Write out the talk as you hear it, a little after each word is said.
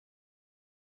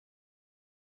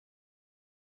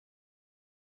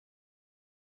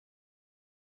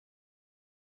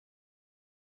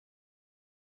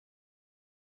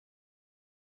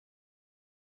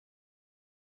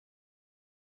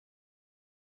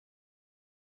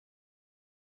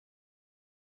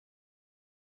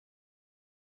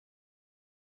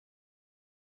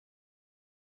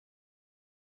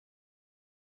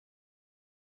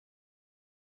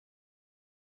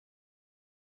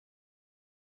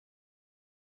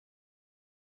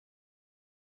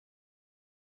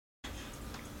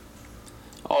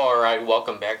All right,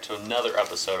 welcome back to another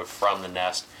episode of From the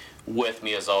Nest. With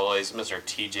me, as always, Mr.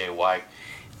 TJ White.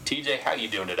 TJ, how you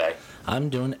doing today? I'm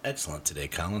doing excellent today,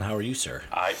 Colin. How are you, sir?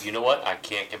 You know what? I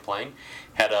can't complain.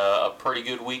 Had a pretty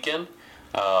good weekend.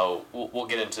 We'll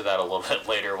get into that a little bit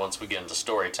later once we get into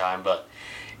story time. But,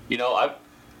 I,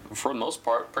 for the most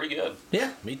part, pretty good.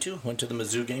 Yeah, me too. Went to the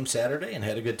Mizzou game Saturday and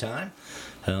had a good time.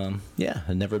 I'd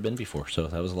never been before, so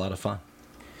that was a lot of fun.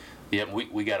 Yeah,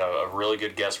 we got a really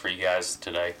good guest for you guys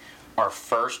today. Our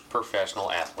first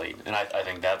professional athlete. And I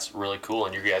think that's really cool,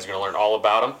 and you guys are going to learn all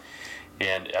about him.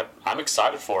 And I'm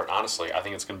excited for it, honestly. I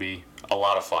think it's going to be a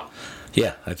lot of fun.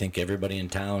 Yeah, I think everybody in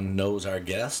town knows our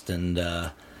guest, and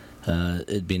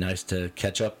it'd be nice to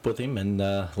catch up with him and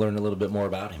learn a little bit more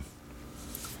about him.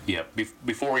 Yeah,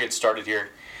 before we get started here,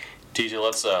 TJ,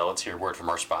 let's hear a word from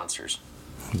our sponsors.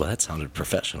 Well, that sounded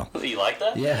professional. You like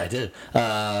that? Yeah, I did.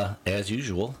 As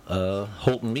usual,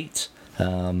 Holton Meats.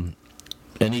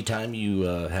 Anytime you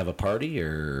have a party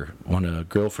or want to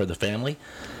grill for the family,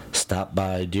 stop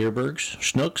by Deerberg's,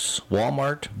 Schnucks,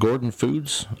 Walmart, Gordon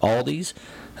Foods, Aldi's.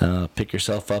 Pick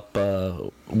yourself up.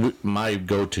 My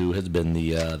go-to has been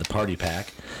the party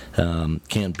pack.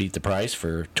 Can't beat the price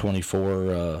for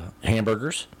 24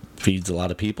 hamburgers. Feeds a lot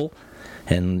of people,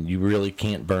 and you really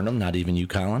can't burn them. Not even you,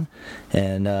 Colin.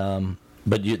 And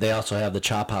they also have the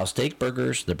Chop House Steak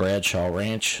Burgers, the Bradshaw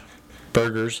Ranch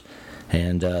Burgers,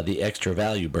 and the Extra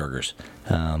Value Burgers.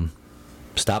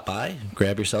 Stop by,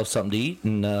 grab yourself something to eat,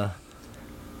 and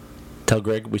tell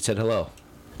Greg we said hello.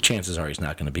 Chances are he's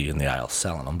not going to be in the aisle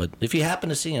selling them, but if you happen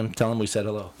to see him, tell him we said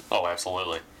hello. Oh,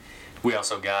 absolutely. We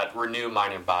also got Renew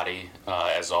Mind and Body,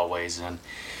 as always, and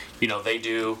they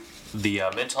do the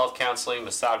mental health counseling,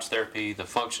 massage therapy, the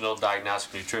functional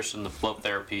diagnostic nutrition, the float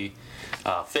therapy,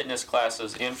 fitness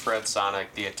classes, infrared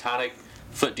sonic, the Atonic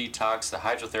foot detox, the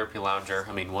hydrotherapy lounger.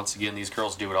 I mean, once again, these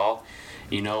girls do it all.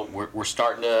 We're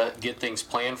starting to get things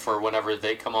planned for whenever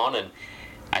they come on, and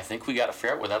I think we got to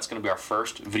figure out where that's going to be our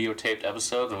first videotaped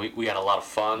episode, and we got a lot of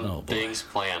fun things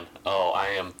planned. Oh, I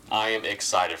am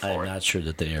excited for it. I'm not sure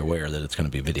that they are aware that it's going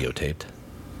to be videotaped.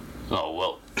 Oh,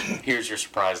 well, here's your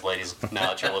surprise, ladies, now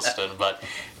that you're listening. But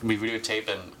we videotape,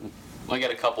 and we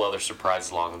got a couple other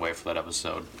surprises along the way for that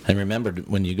episode. And remember,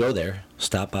 when you go there,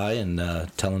 stop by and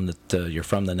tell them that you're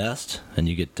from the Nest, and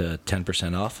you get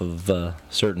 10% off of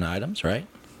certain items, right?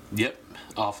 Yep,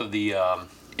 off of the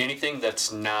anything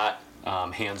that's not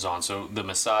hands-on. So the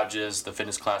massages, the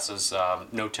fitness classes,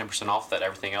 no 10% off that.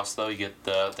 Everything else, though, you get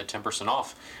the 10%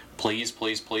 off. Please,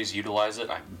 please, please utilize it.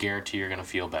 I guarantee you're going to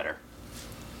feel better.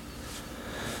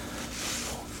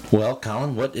 Well,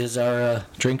 Colin, what is our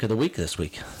drink of the week this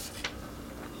week?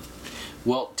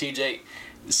 Well, TJ,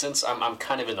 since I'm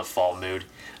kind of in the fall mood,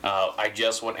 I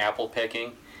just went apple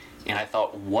picking, and I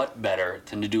thought, what better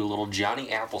than to do a little Johnny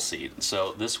Appleseed?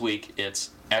 So this week,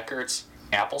 it's Eckert's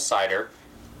Apple Cider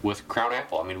with Crown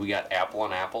Apple. I mean, we got apple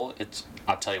on apple.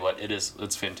 I'll tell you what,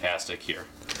 it's fantastic here.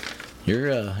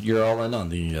 You're all in on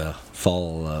the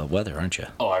fall weather, aren't you?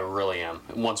 Oh, I really am.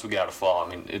 Once we get out of fall, I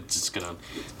mean, it's just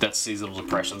that seasonal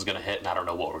depression's gonna hit, and I don't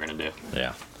know what we're gonna do.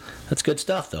 Yeah, that's good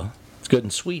stuff, though. It's good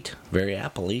and sweet, very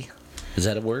apple-y. Is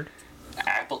that a word?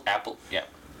 Apple, yeah.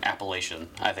 Appellation,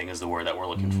 I think, is the word that we're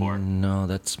looking for. No,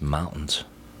 that's mountains.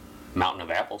 Mountain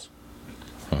of apples.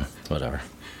 Whatever.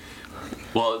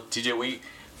 Well, TJ, we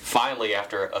finally,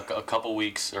 after a couple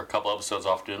weeks or a couple episodes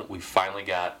off doing it, we finally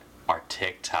got our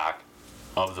TikTok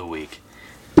of the week.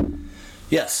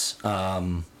 Yes,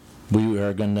 we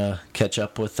are going to catch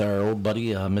up with our old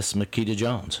buddy, Miss Makita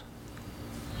Jones.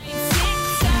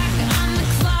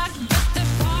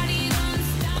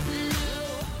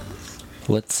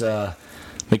 We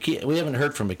haven't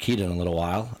heard from Makita in a little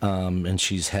while, and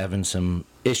she's having some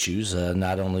issues,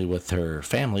 not only with her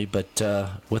family, but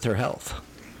with her health.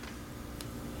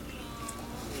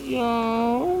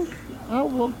 Y'all, I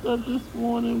woke up this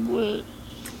morning with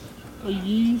a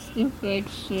yeast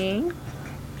infection,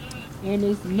 and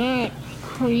it's not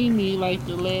creamy like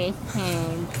the last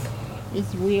time.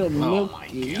 It's real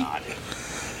milky. Oh my God.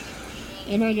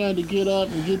 And I got to get up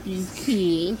and get these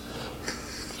kids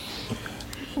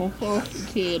from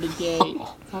foster care today.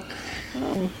 I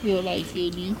don't feel like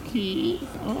getting these kids.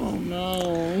 Oh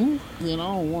no. Then I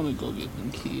don't want to go get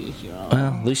them kids, y'all.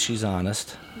 Well, at least she's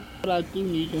honest. But I do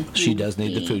need them. She does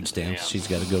need the food stamps. Yeah. She's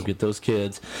got to go get those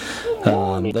kids.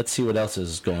 Let's see what else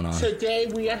is going on. Today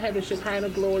we are having Shekinah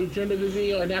Glory gender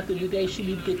reveal, and after today she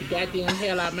need to get the goddamn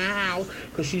hell out of my house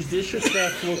because she's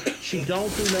disrespectful. She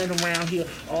don't do nothing around here.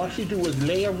 All she do is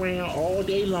lay around all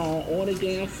day long on the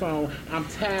damn phone. I'm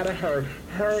tired of her.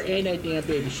 Her and that damn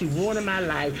baby. She ruining my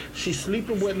life. She's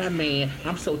sleeping with my man.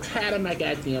 I'm so tired of my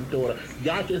goddamn daughter.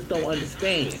 Y'all just don't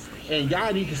understand. And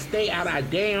y'all need to stay out of our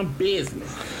damn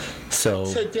business. So,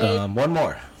 Today- one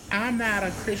more. I'm not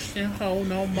a Christian hoe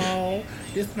no more.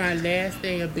 This is my last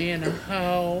day of being a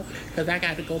hoe because I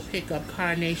got to go pick up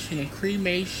carnation and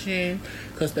cremation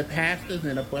because the pastor's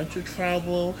in a bunch of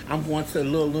trouble. I'm going to a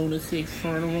little lunatic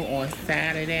funeral on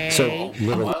Saturday. So,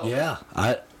 little, wow. yeah,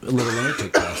 little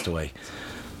lunatic passed away.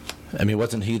 I mean,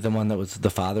 wasn't he the one that was the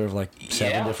father of like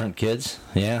 7 Yeah. different kids?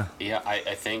 Yeah. Yeah,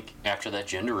 I think after that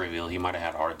gender reveal, he might have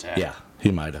had a heart attack. Yeah,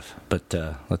 he might have. But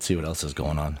let's see what else is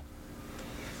going on.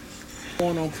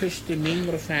 Going on Christian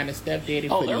Mingle to find a stepdaddy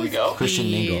Oh, for there we these go. kids.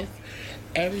 Christian Mingle.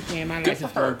 Everything in my Good life for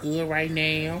is her. going good right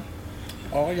now.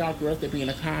 All y'all girls that be in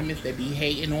the comments that be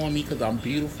hating on me because I'm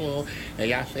beautiful and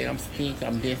y'all say I'm stink,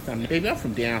 I'm this, I'm that. Baby, I'm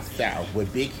from down south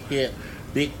with big hip,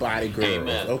 big body girls,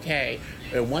 Amen. okay?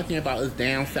 And one thing about us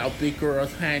down south big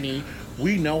girls, honey,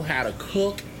 we know how to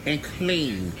cook and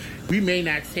clean. We may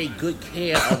not take good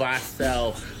care of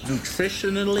ourselves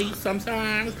nutritionally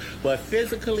sometimes, but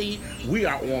physically, we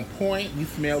are on point. We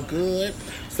smell good.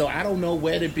 So I don't know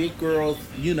where the big girls,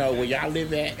 you know, where y'all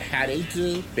live at, how they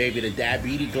do. Baby, the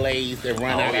diabetes glaze that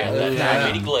run Oh, out yeah, of the us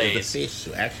diabetes is glaze.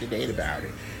 official. Actually, date about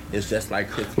it. It's just like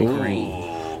Krispy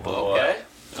Kreme. Ooh, okay.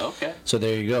 Okay. So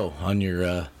there you go. On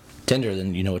your Tinder,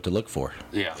 then you know what to look for.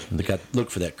 Yeah. Look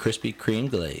for that Krispy Kreme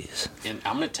glaze. And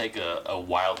I'm going to take a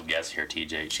wild guess here,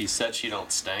 TJ. She said she don't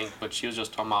stink, but she was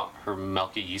just talking about her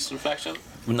milky yeast infection.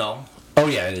 No. Oh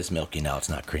yeah, it is milky now. It's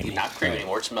not creamy. Not creamy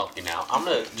anymore, it's milky now. I'm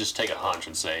going to just take a hunch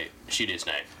and say she did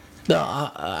stink. No,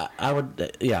 I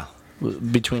would. Yeah,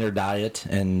 between her diet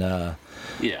and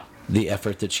Yeah. the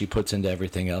effort that she puts into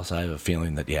everything else, I have a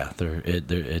feeling that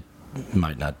it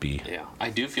might not be. Yeah. I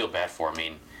do feel bad for her. I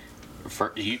mean,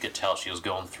 you could tell she was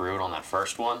going through it on that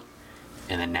first one,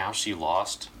 and then now she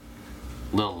lost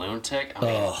Little Lunatic. I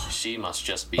mean, she must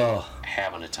just be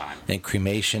having a time. And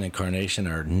cremation and carnation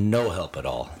are no help at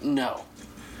all. No.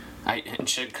 And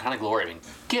should kind of glory. I mean,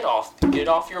 get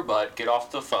off your butt, get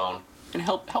off the phone, and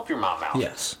help your mom out.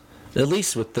 Yes, at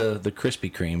least with the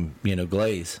Krispy Kreme,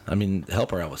 glaze. I mean,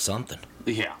 help her out with something.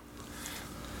 Yeah.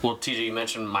 Well, TJ, you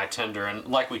mentioned my Tinder, and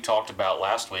like we talked about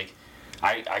last week,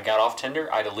 I got off Tinder,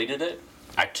 I deleted it,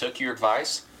 I took your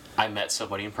advice, I met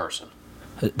somebody in person.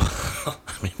 I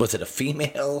mean, was it a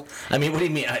female? I mean, what do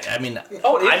you mean?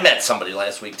 I met somebody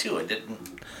last week too. I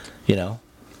didn't,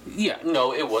 Yeah,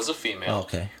 no, it was a female.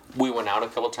 Okay. We went out a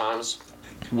couple times.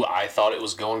 I thought it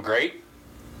was going great,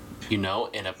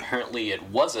 and apparently it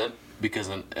wasn't because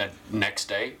the next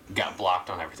day got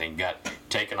blocked on everything. Got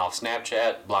taken off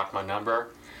Snapchat, blocked my number.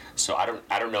 So I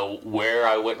don't know where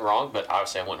I went wrong, but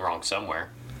obviously I went wrong somewhere.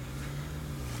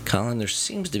 Colin, there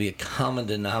seems to be a common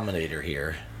denominator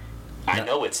here. I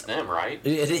know it's them, right?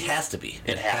 It has to be.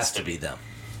 It has to be them.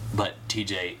 But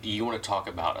TJ, you want to talk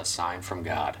about a sign from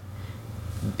God?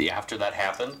 After that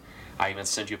happened, I even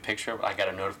sent you a picture. I got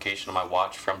a notification on my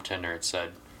watch from Tinder. It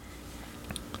said,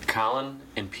 Colin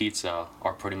and pizza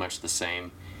are pretty much the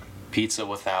same. Pizza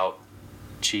without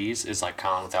cheese is like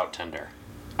Colin without Tinder.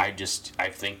 I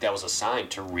think that was a sign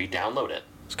to re-download it.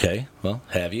 Okay. Well,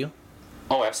 have you?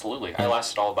 Oh, absolutely. I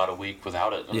lasted all about a week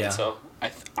without it. Yeah. So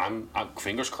I'm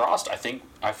fingers crossed. I feel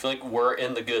like we're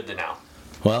in the good now.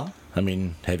 Well, I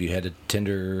mean, have you had a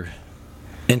Tinder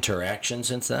interaction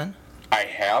since then? I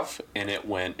have, and it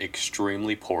went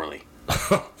extremely poorly.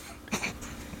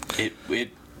 It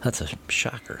That's a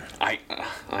shocker. I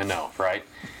know, right?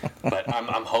 But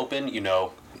I'm hoping,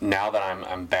 now that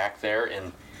I'm back there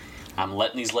and I'm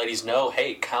letting these ladies know,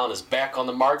 hey, Colin is back on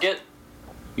the market.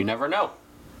 You never know.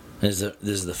 Has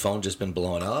the phone just been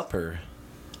blowing up, or?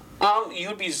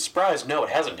 You'd be surprised. No, it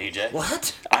hasn't, DJ.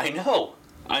 What? I know.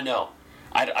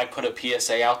 I put a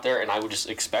PSA out there, and I would just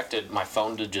expected my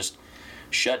phone to just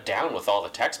shut down with all the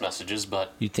text messages,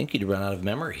 but You'd think you'd run out of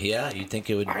memory. Yeah, you'd think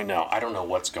it would. I know. I don't know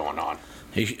what's going on.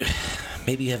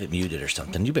 Maybe you have it muted or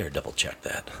something. You better double check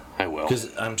that. I will.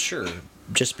 Because I'm sure,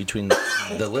 just between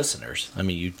the listeners, I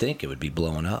mean, you'd think it would be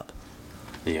blowing up.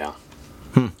 Yeah.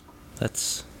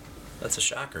 That's a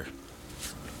shocker.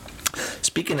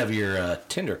 Speaking of your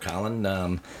Tinder,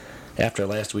 Colin, after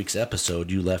last week's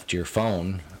episode, you left your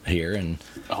phone here, and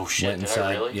Oh shit! went Did inside.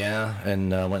 I really? Yeah,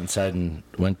 and went inside and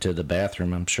went to the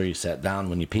bathroom. I'm sure you sat down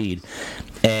when you peed.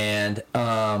 And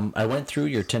I went through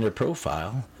your Tinder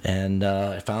profile, and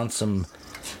I found some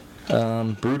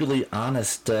brutally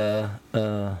honest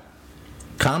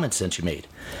comments that you made.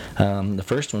 The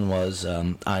first one was,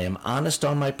 I am honest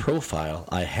on my profile.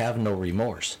 I have no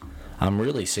remorse. I'm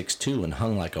really 6'2" and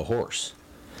hung like a horse.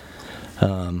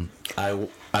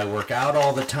 I work out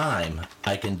all the time.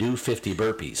 I can do 50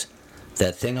 burpees.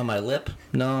 That thing on my lip?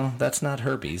 No, that's not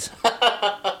herpes.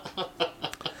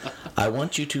 I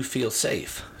want you to feel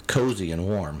safe, cozy, and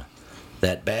warm.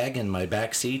 That bag in my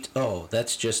back seat? Oh,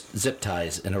 that's just zip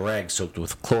ties and a rag soaked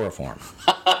with chloroform.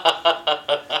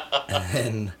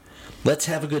 And let's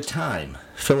have a good time.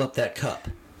 Fill up that cup.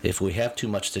 If we have too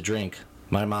much to drink,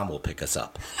 my mom will pick us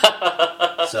up.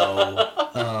 So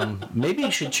maybe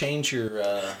you should change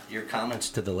your comments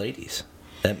to the ladies.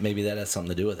 Maybe that has something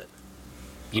to do with it.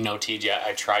 You know, TJ,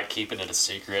 I tried keeping it a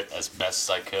secret as best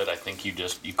as I could. I think you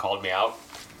called me out.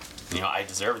 You know, I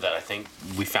deserve that. I think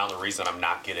we found the reason I'm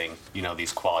not getting,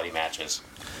 these quality matches.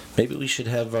 Maybe we should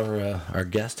have our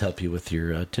guest help you with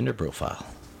your Tinder profile.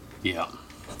 Yeah.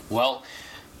 Well,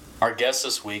 our guest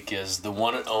this week is the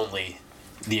one and only,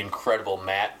 the incredible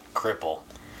Matt Kripple.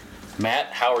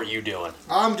 Matt, how are you doing?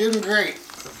 I'm doing great.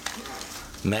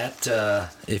 Matt,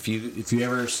 if you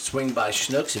ever swing by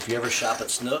Schnucks, if you ever shop at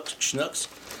Schnucks,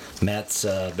 Matt's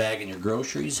bagging your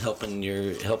groceries, helping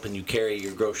you carry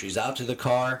your groceries out to the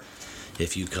car.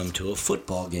 If you come to a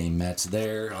football game, Matt's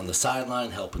there on the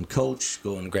sideline helping coach,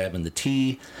 going and grabbing the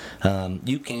tee.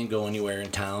 You can't go anywhere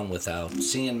in town without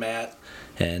seeing Matt,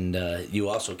 and you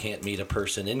also can't meet a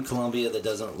person in Columbia that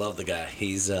doesn't love the guy.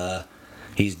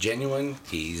 He's genuine.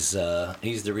 He's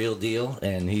the real deal,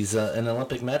 and he's an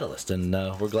Olympic medalist. And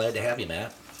we're glad to have you,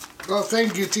 Matt. Well,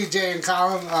 thank you, TJ and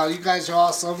Colin. You guys are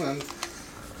awesome. And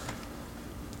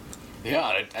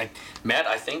yeah, Matt,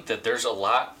 I think that there's a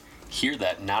lot here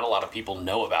that not a lot of people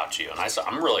know about you, and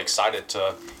I'm really excited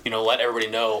to let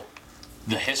everybody know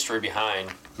the history behind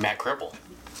Matt Kripple.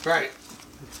 Right.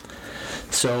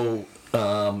 So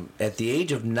at the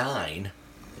age of 9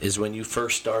 is when you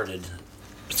first started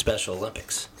Special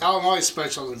Olympics. Illinois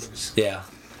Special Olympics. Yeah.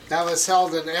 That was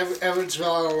held in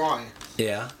Evansville, Illinois.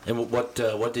 Yeah. And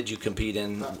what did you compete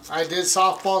in? I did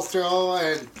softball throw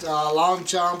and long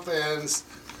jump and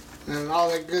all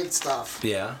that good stuff.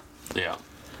 Yeah. Yeah.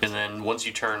 And then once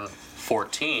you turned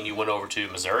 14, you went over to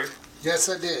Missouri? Yes,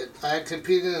 I did. I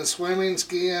competed in swimming,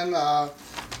 skiing. I'm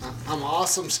an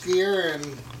awesome skier, and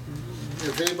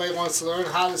if anybody wants to learn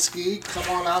how to ski, come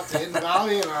on out to Hidden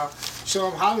Valley and I'll show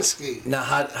them how to ski. Now,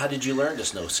 how did you learn to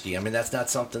snow ski? I mean, that's not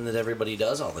something that everybody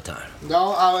does all the time.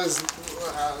 No,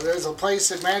 there's a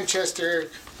place in Manchester,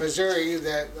 Missouri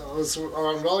that was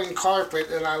on rolling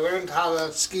carpet, and I learned how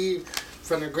to ski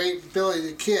from the great Billy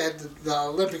the Kid, the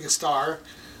Olympic star.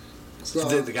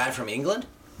 So, The guy from England?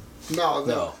 No.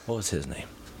 No. What was his name?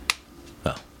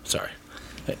 Oh, sorry.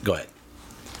 Go ahead.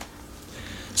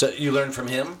 So you learned from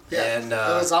him? Yeah. And, it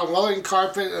was on rolling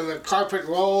carpet, and the carpet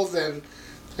rolled, and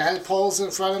I had poles in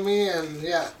front of me, and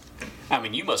yeah. I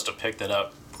mean, you must have picked it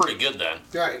up pretty good then.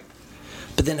 Right.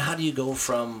 But then how do you go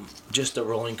from just a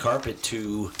rolling carpet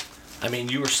to... I mean,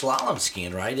 you were slalom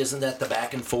skiing, right? Isn't that the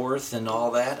back and forth and all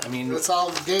that? I mean... It's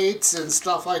all gates and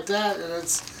stuff like that, and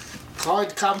it's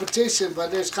hard competition, but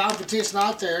there's competition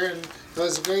out there, and it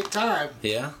was a great time.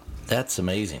 Yeah? That's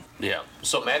amazing. Yeah.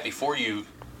 So, Matt, before you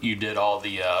did all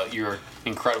the your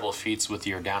incredible feats with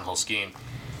your downhill skiing,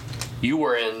 you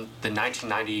were in the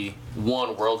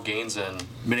 1991 World Games in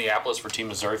Minneapolis for Team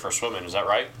Missouri for swimming. Is that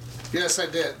right? Yes, I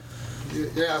did.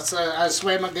 Yes, I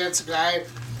swam against a guy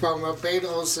from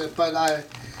Barbados, but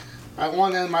I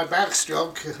won in my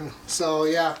backstroke, so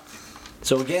yeah.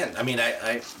 So again, I mean,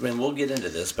 I mean, we'll get into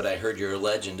this, but I heard you're a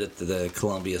legend at the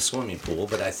Columbia swimming pool,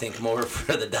 but I think more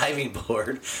for the diving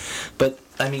board. But,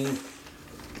 I mean,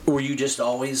 were you just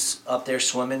always up there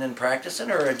swimming and practicing,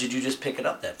 or did you just pick it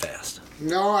up that fast?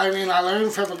 No, I mean, I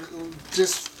learned from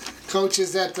just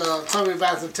coaches at the Columbia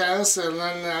Bathroom Tennis, and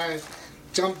then I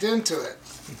jumped into it.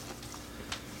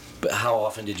 But how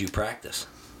often did you practice?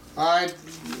 I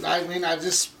mean, I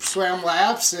just swam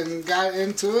laps and got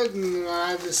into it, and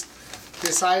I just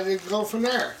decided to go from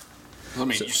there. I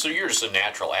mean, so you're just a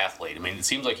natural athlete. I mean, it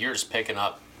seems like you're just picking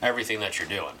up everything that you're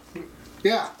doing.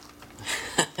 Yeah.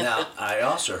 Now, I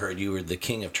also heard you were the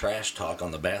king of trash talk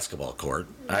on the basketball court.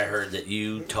 I heard that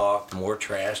you talked more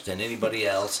trash than anybody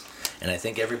else, and I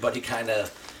think everybody kind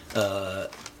of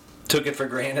took it for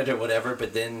granted or whatever,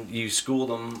 but then you schooled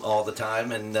them all the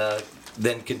time and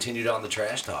then continued on the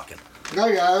trash talking. No,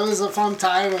 yeah, it was a fun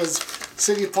time. It was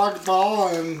city park ball,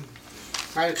 and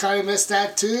I kind of missed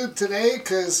that too today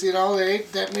because, you know, there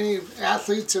ain't that many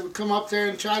athletes that would come up there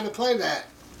and try to play that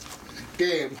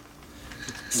game.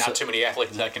 Not too many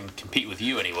athletes that can compete with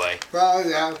you anyway. Well,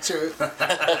 yeah, true.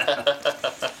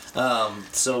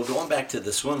 So going back to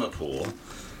the swimming pool,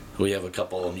 we have a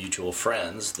couple of mutual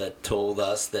friends that told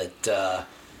us that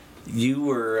you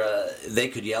were, they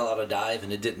could yell out a dive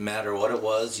and it didn't matter what it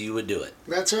was, you would do it.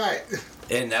 That's right.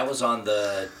 And that was on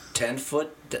the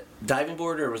 10-foot diving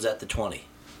board, or was that the 20?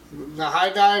 The high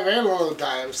dive and low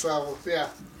dive, so yeah.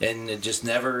 And it just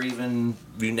never even,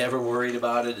 you never worried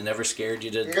about it, it never scared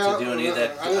you to do any of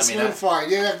that? I just went for it.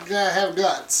 You gotta have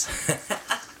guts.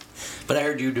 But I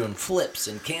heard you were doing flips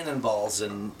and cannonballs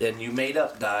and you made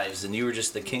up dives and you were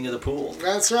just the king of the pool.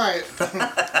 That's right.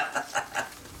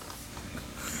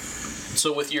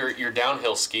 So with your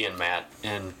downhill skiing, Matt,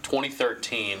 in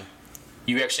 2013,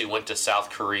 you actually went to South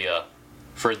Korea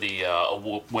for the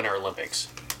Winter Olympics.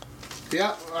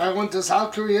 Yeah, I went to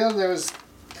South Korea. There's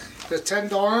 10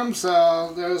 dorms.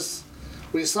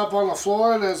 We slept on the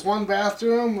floor. There's one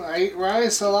bathroom. I ate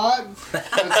rice a lot.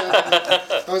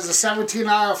 It was a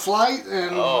 17-hour flight.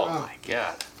 And, oh my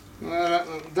God.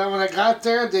 Then when I got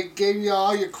there, they gave you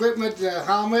all your equipment, the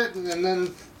helmet, and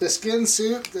then the skin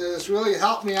suit. That's really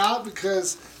helped me out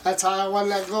because that's how I won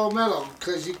that gold medal.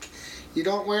 Because you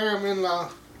don't wear them in the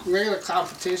regular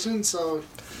competition, so.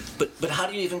 But how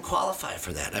do you even qualify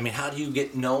for that? I mean, how do you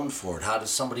get known for it? How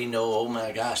does somebody know, oh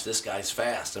my gosh, this guy's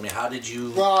fast? I mean, how did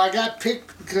you... Well, I got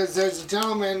picked because there's a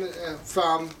gentleman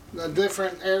from a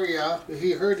different area.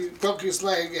 He broke his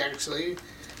leg, actually.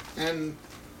 And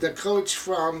the coach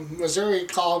from Missouri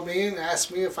called me and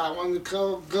asked me if I wanted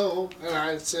to go. And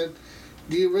I said,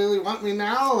 do you really want me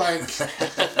now? Like,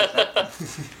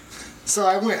 so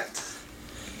I went.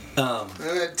 And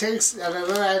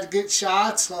then I had to get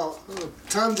shots,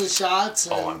 tons of shots.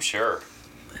 Oh, I'm sure.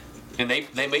 And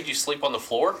they made you sleep on the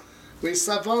floor? We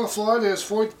slept on the floor. There's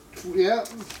 4, yeah.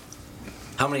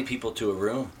 How many people to a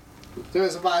room?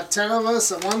 There's about 10 of us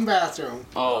in one bathroom.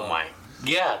 Oh my.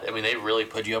 Yeah, I mean, they really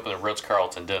put you up in the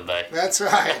Ritz-Carlton, didn't they? That's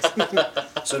right.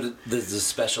 So did the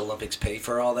Special Olympics pay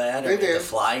for all that? They did. The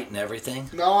flight and everything?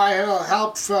 No, I had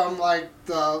help from like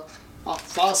the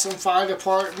Boston Fire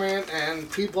Department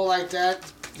and people like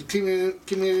that, the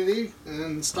community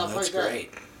and stuff like that. That's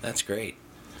great. That's great.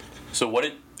 So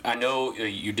I know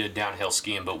you did downhill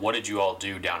skiing, but what did you all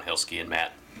do downhill skiing,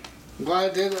 Matt?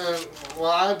 What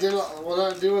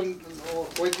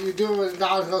you do in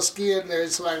downhill skiing,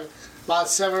 there's like about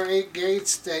 7 or 8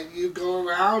 gates that you go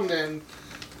around and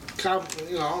come,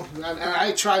 you know, and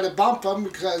I try to bump them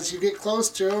because you get close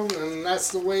to them, and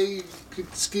that's the way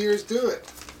skiers do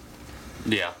it.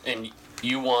 Yeah, and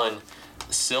you won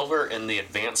silver in the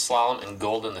advanced slalom and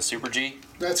gold in the Super G?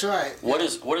 That's right. What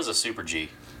is a Super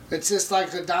G? It's just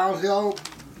like a downhill,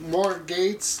 more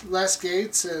gates, less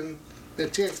gates, and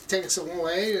it takes them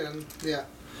away, and yeah.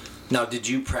 Now, did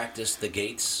you practice the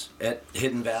gates at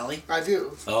Hidden Valley? I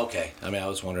do. Oh, okay. I mean, I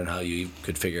was wondering how you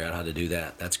could figure out how to do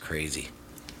that. That's crazy.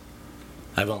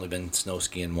 I've only been snow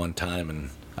skiing one time, and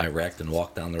I wrecked and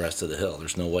walked down the rest of the hill.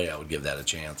 There's no way I would give that a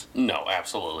chance. No,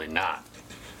 absolutely not.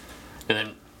 And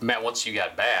then, Matt, once you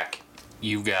got back,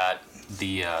 you got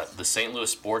the St.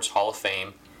 Louis Sports Hall of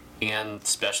Fame and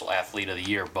Special Athlete of the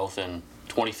Year, both in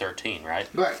 2013, right?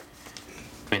 Right.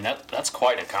 I mean, that's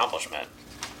quite an accomplishment.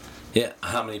 Yeah.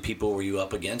 How many people were you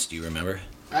up against? Do you remember?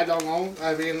 I don't know.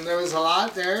 I mean, there was a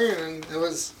lot there, and it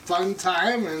was fun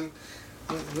time, and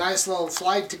a nice little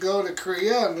flight to go to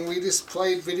Korea, and we just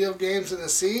played video games in the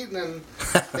seat, and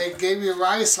they gave you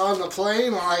rice on the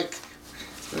plane, like,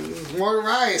 more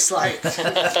rice, like.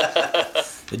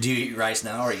 Do you eat rice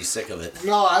now, or are you sick of it?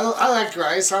 No, I like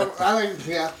rice. I like,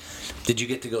 yeah. Did you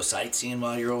get to go sightseeing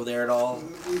while you were over there at all?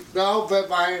 No, but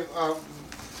my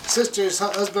sister's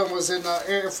husband was in the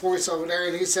Air Force over there,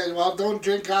 and he said, "Well, don't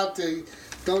drink out the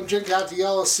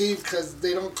Yellow Sea because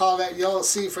they don't call that Yellow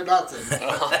Sea for nothing."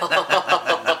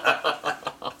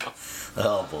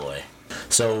 Oh boy!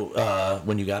 So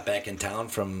when you got back in town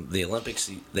from the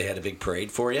Olympics, they had a big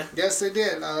parade for you? Yes, they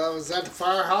did. I was at the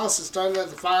firehouse. It started at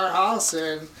the firehouse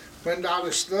and went down to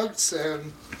Schnucks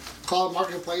and called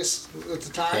Marketplace at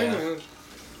the time. Yeah.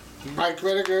 And Mike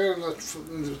Whittaker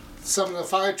and some of the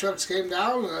fire trucks came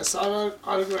down, and I saw an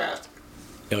autograph.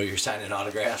 Oh, you're signing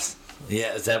autographs?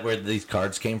 Yeah, is that where these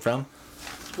cards came from?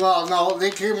 Well, no, they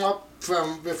came up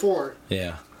from before.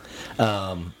 Yeah.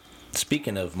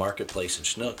 Speaking of Marketplace and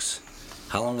Schnucks,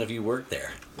 how long have you worked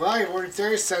there? Well, I worked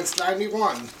there since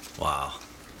 '91. Wow.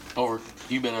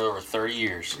 You've been there over 30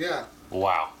 years. Yeah.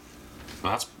 Wow.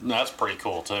 That's pretty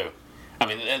cool too. I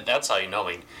mean, that's how you know.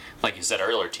 I mean, like you said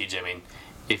earlier, TJ. I mean,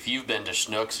 if you've been to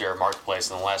Schnucks or Marketplace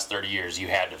in the last 30 years, you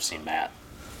had to have seen Matt.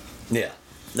 Yeah.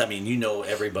 I mean, you know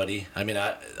everybody. I mean,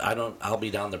 I'll be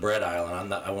down the bread aisle,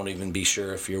 and I won't even be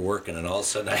sure if you're working, and all of a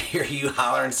sudden I hear you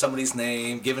hollering somebody's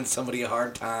name, giving somebody a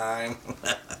hard time.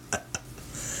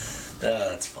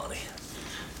 That's funny.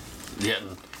 Yeah,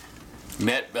 and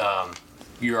Matt,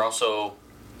 you're also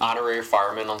honorary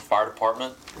fireman on the fire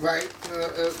department. Right.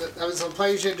 It was a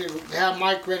pleasure to have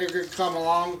Mike Ridiger come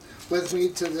along with me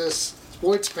to this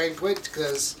sports banquet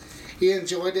because he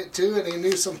enjoyed it too, and he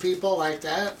knew some people like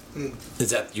that. And Is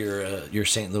that your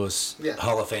St. Louis Yeah.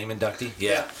 Hall of Fame inductee?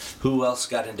 Yeah. Who else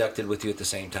got inducted with you at the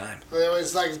same time? there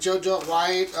was like JoJo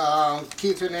White,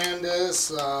 Keith Hernandez,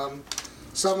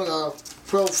 some of the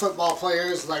pro football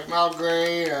players like Mal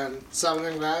Gray and some of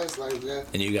them guys like that.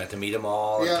 And you got to meet them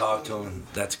all Yeah. and talk to them.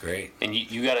 That's great. And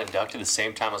you got inducted the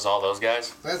same time as all those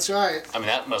guys? That's right. I mean,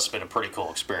 that must have been a pretty cool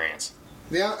experience.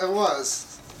 Yeah, it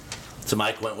was. So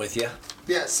Mike went with you?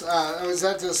 Yes, I was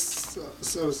at this.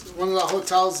 So it was one of the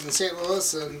hotels in St.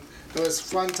 Louis, and it was a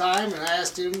fun time. And I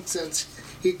asked him since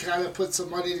he kind of put some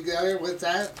money together with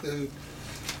that, and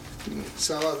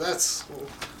so that's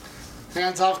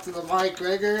hands off to the Mike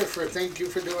Rigger for thank you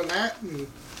for doing that, and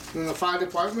the fire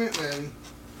department. And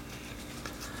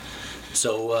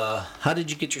So how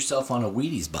did you get yourself on a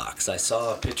Wheaties box? I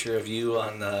saw a picture of you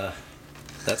on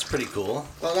that's pretty cool.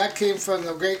 well, that came from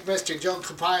the great Mr. Joe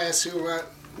Capias, who went.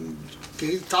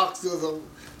 He talked to the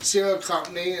cereal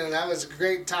company, and that was a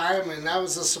great time, and that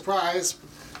was a surprise.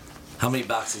 How many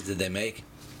boxes did they make?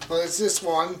 Well, it's this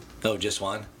one. Oh, just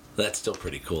one? That's still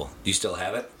pretty cool. Do you still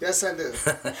have it? Yes, I do.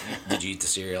 Did you eat the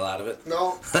cereal out of it?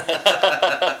 No.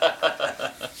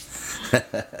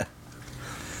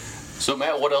 So,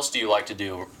 Matt, what else do you like to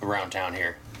do around town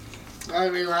here? I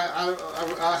mean,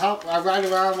 I ride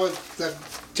around with the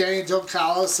Jenny Joe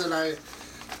Callis, and I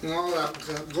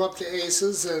go up to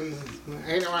Aces and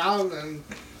hang around and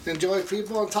enjoy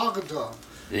people and talking to them.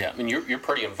 Yeah, I mean, you're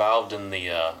pretty involved in the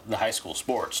high school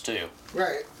sports, too.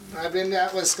 Right. I've been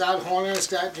that with Scott Horner,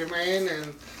 Scott Germain,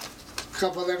 and a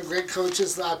couple of them great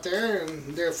coaches out there,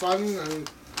 and they're fun, and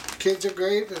kids are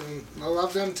great, and I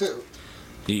love them too.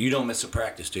 You don't miss a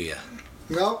practice, do you?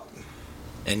 Nope.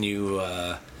 And you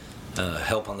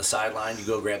help on the sideline. You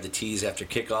go grab the tees after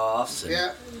kickoffs. And,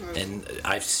 Yeah. And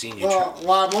I've seen you.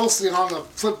 Well, I'm mostly on the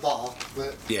football,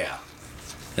 but Yeah.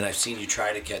 And I've seen you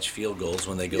try to catch field goals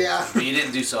when they go. Yeah. But you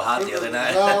didn't do so hot the other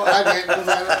night. no, I didn't.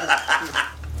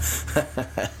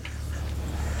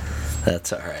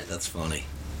 That's all right. That's funny.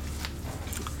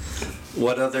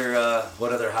 What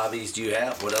other hobbies do you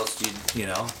have? What else do you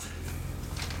know?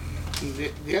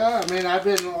 Yeah, I mean, I've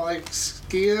been like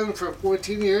skiing for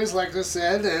 14 years, like I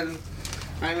said, and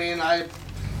I mean,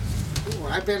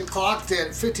 I've been clocked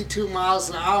at 52 miles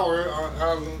an hour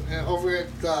over at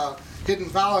Hidden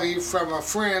Valley from a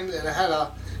friend that had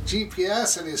a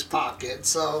GPS in his pocket.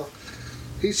 So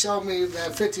he showed me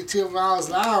that 52 miles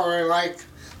an hour, like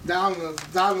down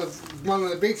one of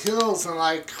the big hills, and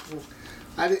like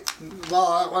when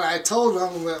I told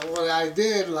him what I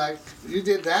did, like you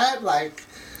did that, like.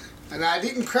 And I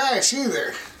didn't crash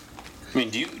either. I mean,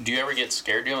 do you ever get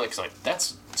scared doing it? Because, like,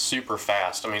 that's super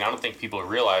fast. I mean, I don't think people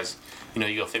realize, you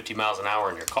go 50 miles an hour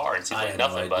in your car and it seems I like had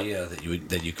nothing. no idea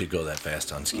that you could go that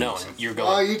fast on skis. No, you're going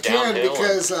Well, you can downhill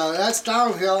because that's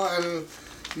downhill, and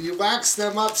you wax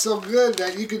them up so good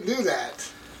that you can do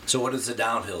that. So what does the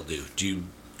downhill do? Do you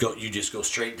go? You just go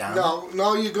straight down?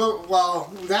 No, you go.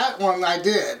 Well, that one I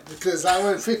did because I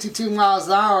went 52 miles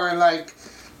an hour, and like.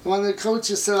 One of the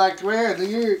coaches said, like, man,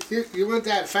 you went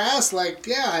that fast? Like,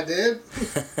 yeah, I did.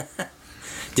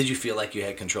 Did you feel like you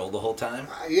had control the whole time?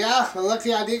 Yeah, but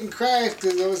lucky I didn't crash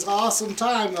because it was an awesome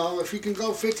time, though. If you can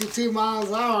go 52 miles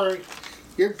an hour,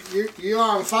 you're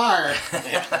on fire.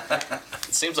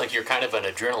 It seems like you're kind of an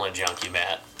adrenaline junkie,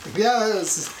 Matt. Yeah, it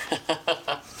is.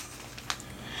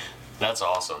 That's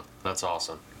awesome. That's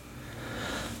awesome.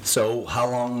 So how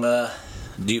long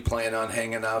do you plan on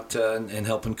hanging out and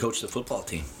helping coach the football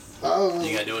team? Oh,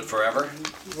 You gonna do it forever?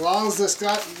 as long as as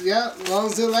long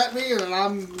as they let me, and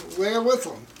I'm there with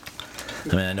them.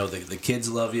 I mean, I know the kids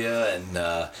love you, and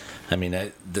I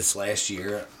mean, this last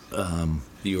year,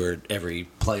 you were at every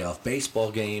playoff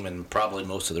baseball game and probably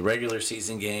most of the regular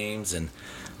season games, and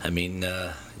I mean,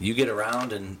 you get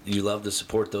around and you love to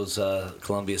support those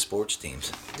Columbia sports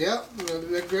teams. Yep,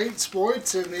 they're great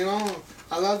sports, and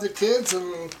I love the kids,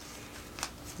 and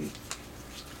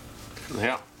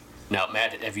Yeah. Now,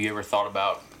 Matt, have you ever thought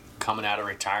about coming out of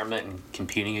retirement and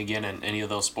competing again in any of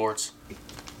those sports?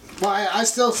 well, I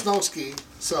still snow ski,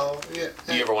 so yeah.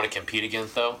 Do you ever want to compete again,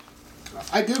 though?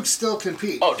 I do still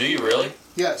compete. Oh, do you really?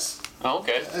 Yes. Oh,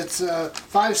 okay. It's a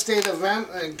 5-state event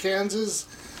in Kansas.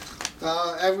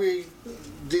 Every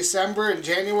December and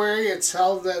January, it's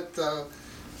held at the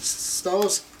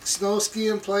snow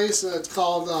skiing place. It's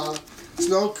called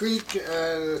Snow Creek.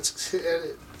 It's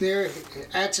near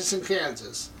Atchison,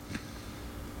 Kansas.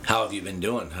 How have you been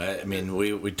doing? I mean,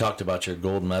 we talked about your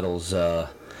gold medals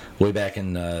way back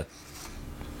in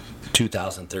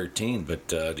 2013, but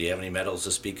do you have any medals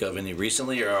to speak of any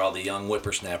recently, or are all the young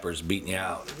whippersnappers beating you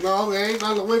out? No, there ain't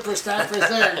none of the whippersnappers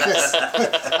there, because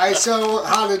I show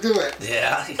how to do it.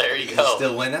 Yeah, There you go.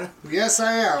 Still winning? Yes,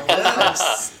 I am. I'm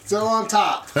still on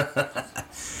top.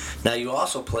 Now, you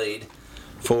also played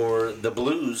for the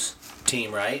Blues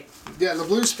team, right? Yeah, the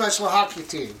Blue Special Hockey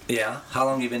Team. Yeah. How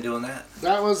long have you been doing that?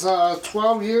 That was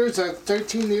 12 years,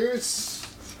 13 years,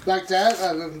 like that.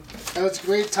 And it was a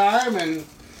great time, and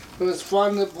it was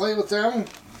fun to play with them.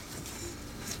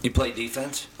 You play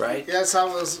defense, right? Yes, I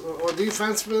was a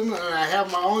defenseman, and I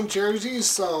have my own jerseys,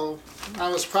 so I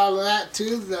was proud of that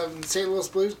too. The St. Louis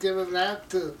Blues giving that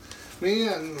to me,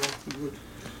 and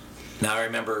Now, I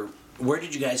remember, where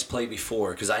did you guys play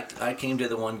before? Because I came to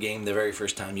the one game the very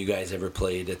first time you guys ever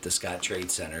played at the Scott Trade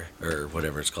Center, or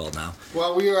whatever it's called now.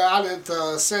 well, we were out at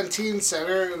the Centene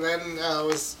Center, and then I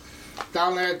was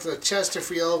down there at the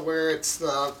Chesterfield, where it's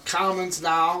the Commons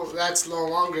now. That's no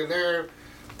longer there.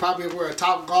 Probably where a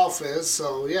Top Golf is.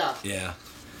 So yeah. Yeah.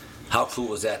 How cool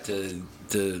was that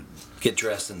to get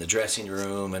dressed in the dressing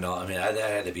room and all? I mean, that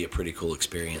had to be a pretty cool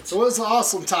experience. It was an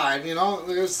awesome time, you know.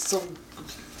 There's some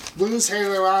blues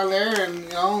hanging around there, and you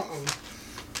know,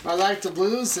 I liked the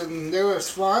blues, and they was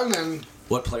fun. And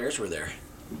What players were there?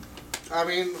 I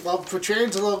mean, well, for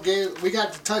Petrangelo game, we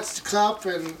got to touch the cup,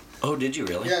 and Oh, did you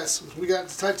really? yes, we got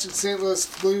to touch the St.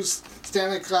 Louis Blues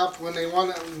Stanley Cup when they won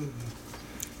it. And,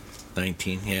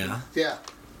 19, yeah. yeah.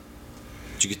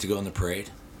 Did you get to go in the parade?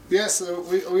 Yes,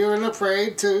 we were in the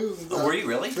parade too. Oh, were you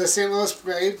really? The St. Louis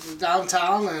parade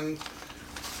downtown, and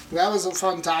that was a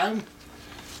fun time.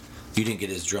 You didn't get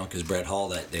as drunk as Brett Hall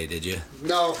that day, did you?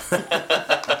 No.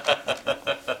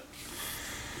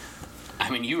 I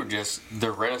mean, you were just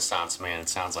the Renaissance man. It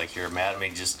sounds like you're Matt. I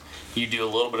mean, just you do a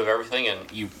little bit of everything, and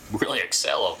you really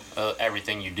excel at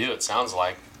everything you do. It sounds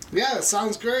like. Yeah, it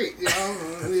sounds great. You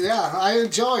know, yeah, I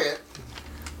enjoy it.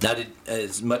 Now,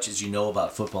 as much as you know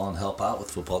about football and help out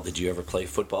with football, did you ever play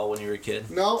football when you were a kid?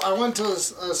 No, I went to a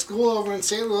school over in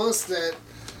St. Louis that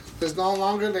is no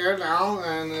longer there now,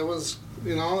 and it was,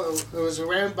 you know, it was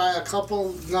ran by a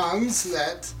couple nuns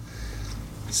that.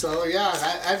 So yeah,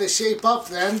 I had to shape up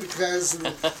then because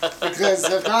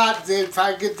if not, they'd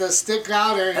probably get the stick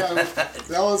out or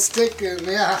the old stick, and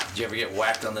yeah. Did you ever get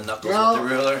whacked on the knuckles No. with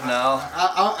the ruler? No.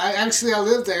 I actually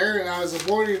lived there and I was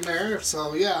boarding there,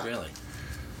 so yeah. Really?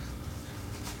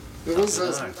 It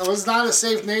was not a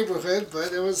safe neighborhood,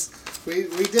 but it was. We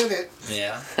did it.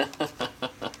 Yeah.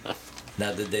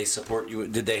 Now, did they support you?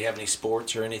 Did they have any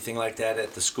sports or anything like that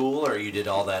at the school, or you did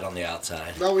all that on the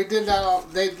outside? No, we did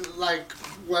that. They like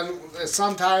when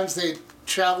sometimes they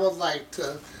traveled like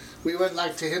to. We went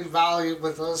like to Hidden Valley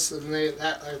with us, and they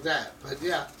that like that. But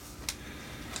yeah.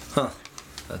 Huh.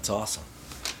 That's awesome.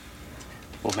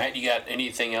 Well, Matt, you got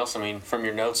anything else? I mean, from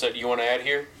your notes that you want to add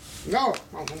here? No,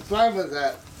 I'm fine with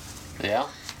that. Yeah.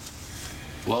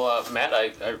 Well, Matt,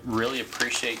 I really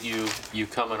appreciate you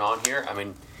coming on here. I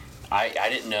mean, I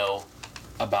didn't know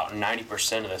about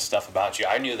 90% of this stuff about you.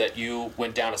 I knew that you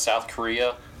went down to South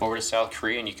Korea, over to South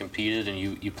Korea, and you competed and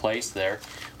you placed there.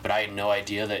 But I had no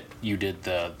idea that you did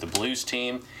the Blues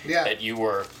team. Yeah. That you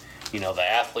were, you know, the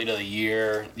athlete of the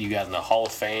year. You got in the Hall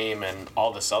of Fame and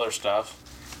all this other stuff.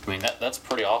 I mean, that's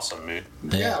pretty awesome, dude.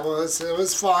 Yeah, well, it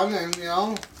was fun, and you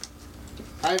know,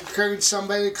 I encourage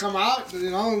somebody to come out,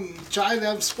 you know, and try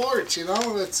them sports. You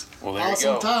know, it's Well, there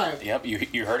awesome you go. time. Yep,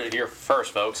 you heard it here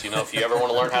first, folks. You know, if you ever want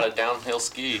to learn how to downhill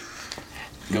ski,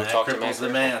 go Matt talk to Kripple's Matt the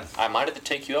Kripple. man. I might have to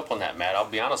take you up on that, Matt. I'll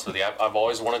be honest with you. I've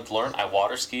always wanted to learn. I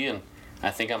water ski, and I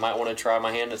think I might want to try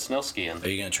my hand at snow skiing. Are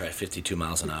you going to try 52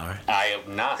 miles an hour? I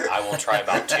am not. I will try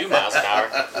about 2 miles an hour.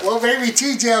 Well, maybe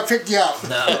TJ will pick you up.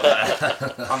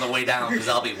 No, on the way down, because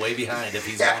I'll be way behind if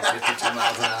he's going 52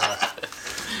 miles an hour.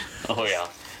 Oh, yeah.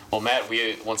 Well, Matt,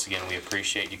 once again, we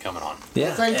appreciate you coming on.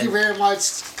 Yeah. Thank you very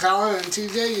much, Colin and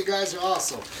TJ. You guys are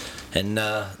awesome. And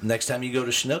next time you go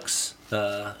to Schnucks,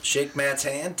 shake Matt's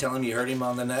hand, tell him you heard him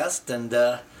on the nest, and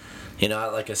you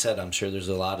know, like I said, I'm sure there's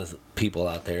a lot of people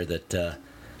out there that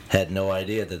had no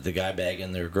idea that the guy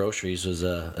bagging their groceries was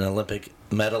an Olympic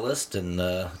medalist and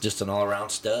just an all-around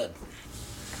stud.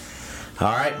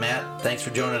 All right, Matt, thanks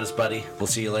for joining us, buddy. We'll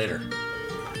see you later.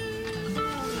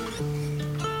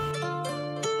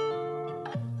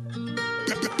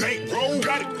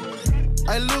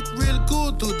 I look real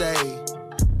today.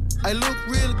 I look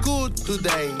real good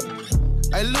today.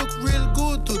 I look real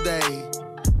good today.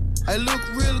 I look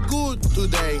real good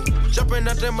today. Jumping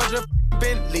out that mother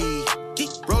Bentley.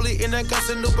 Rolling in a got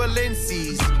some new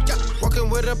Balenci's.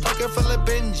 Walking with a pocket full of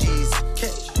Benjis.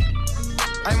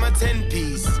 I'm a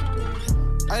 10-piece.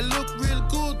 I look real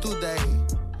good today.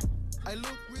 I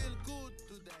look